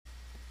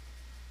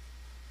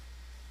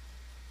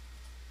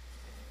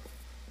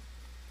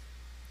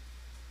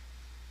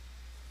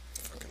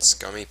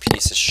Scummy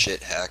piece of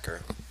shit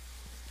hacker.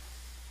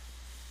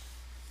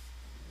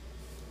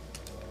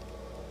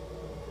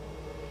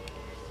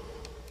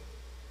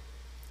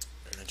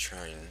 I'm gonna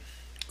try and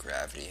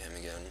gravity him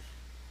again.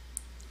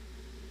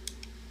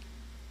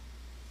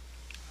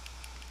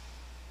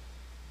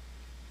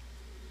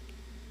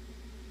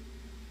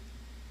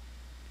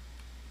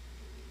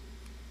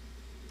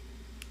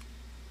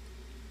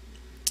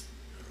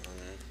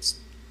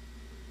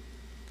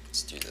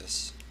 Let's do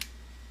this.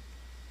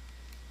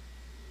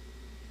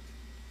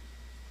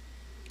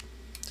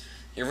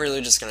 You're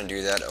really just gonna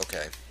do that?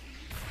 Okay.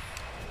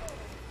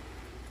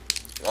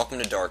 Welcome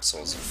to Dark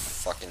Souls, you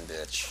fucking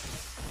bitch.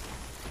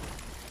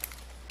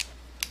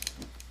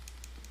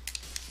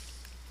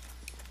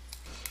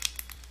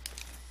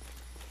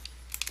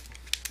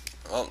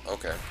 Oh,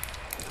 okay.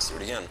 Let's do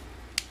it again.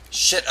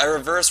 Shit, I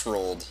reverse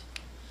rolled.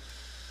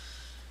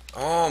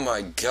 Oh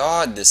my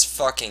god, this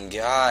fucking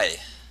guy.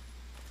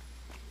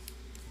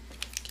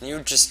 Can you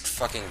just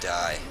fucking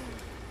die?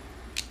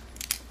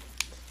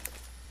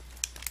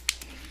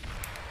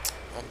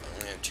 Oh, I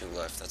only have 2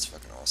 left. That's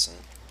fucking awesome.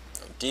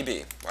 Oh,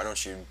 DB, why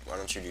don't you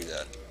do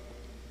that?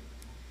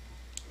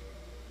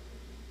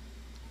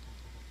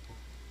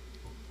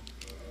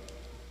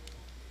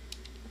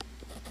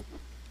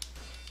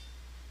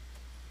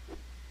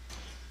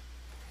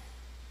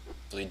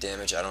 Bleed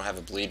damage. I don't have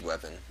a bleed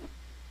weapon.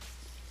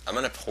 I'm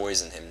gonna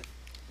poison him.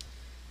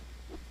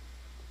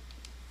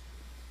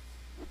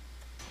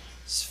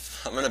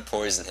 I'm gonna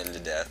poison him to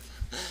death.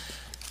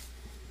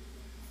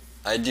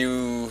 I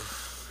do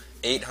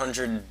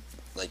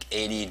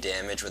 880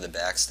 damage with a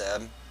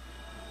backstab.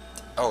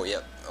 Oh,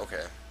 yep,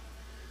 okay.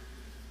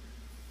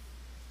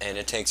 And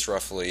it takes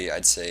roughly,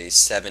 I'd say,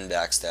 7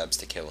 backstabs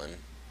to kill him.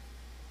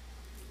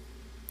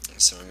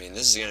 So, I mean,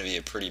 this is gonna be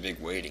a pretty big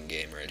waiting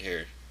game right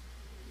here.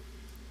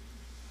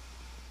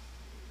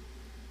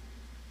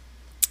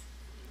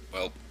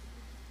 Well,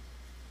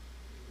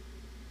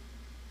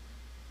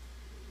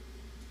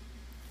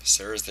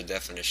 sir is the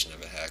definition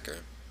of a hacker.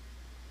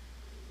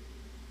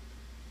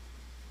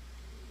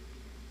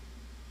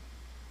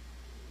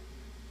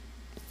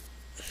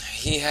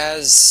 He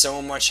has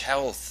so much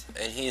health,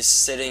 and he's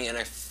sitting in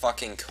a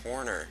fucking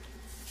corner.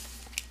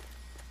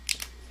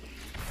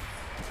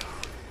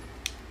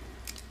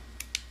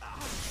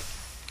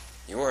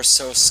 You are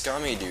so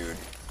scummy, dude.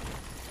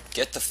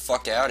 Get the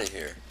fuck out of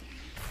here.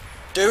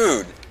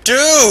 Dude!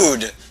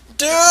 Dude!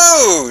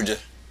 Dude!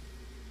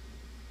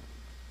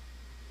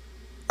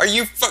 Are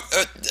you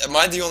am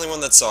I the only one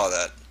that saw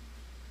that?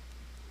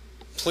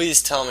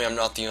 Please tell me I'm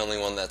not the only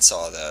one that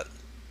saw that.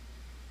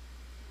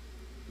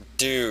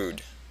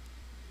 Dude.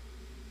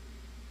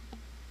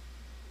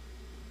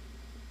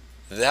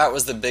 That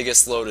was the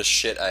biggest load of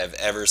shit I have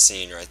ever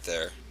seen right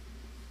there.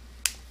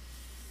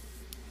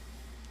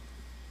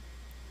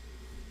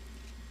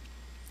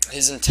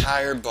 His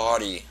entire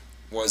body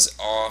was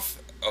off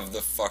of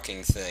the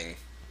fucking thing.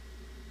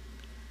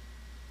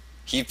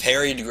 He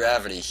parried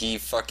gravity. He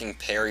fucking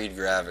parried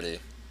gravity.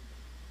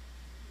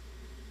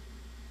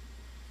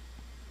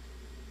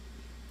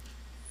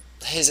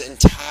 His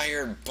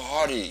entire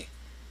body.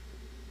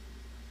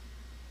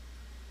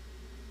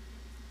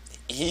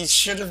 He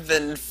should have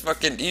been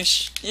fucking... He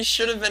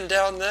should have been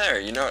down there.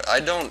 You know, I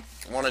don't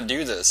want to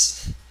do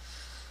this.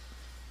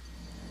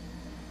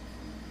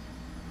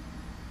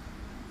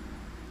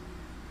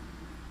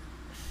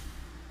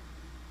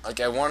 Like,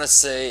 I want to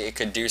say it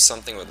could do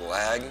something with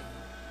lag.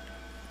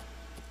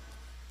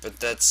 But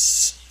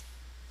that's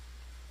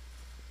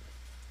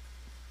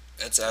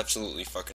absolutely fucking